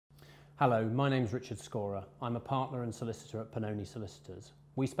Hello, my name's Richard Scorer. I'm a partner and solicitor at Pannoni Solicitors.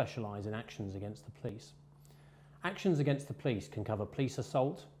 We specialise in actions against the police. Actions against the police can cover police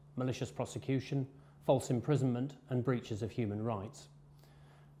assault, malicious prosecution, false imprisonment and breaches of human rights.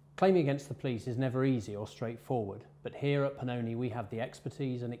 Claiming against the police is never easy or straightforward, but here at Pannoni we have the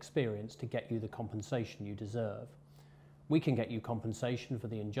expertise and experience to get you the compensation you deserve. We can get you compensation for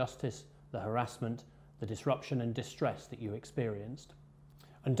the injustice, the harassment, the disruption and distress that you experienced.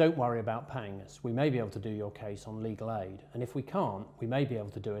 And don't worry about paying us. We may be able to do your case on legal aid, and if we can't, we may be able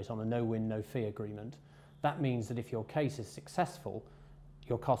to do it on a no-win, no-fee agreement. That means that if your case is successful,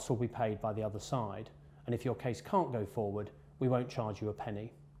 your costs will be paid by the other side, and if your case can't go forward, we won't charge you a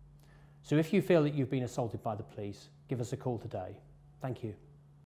penny. So if you feel that you've been assaulted by the police, give us a call today. Thank you.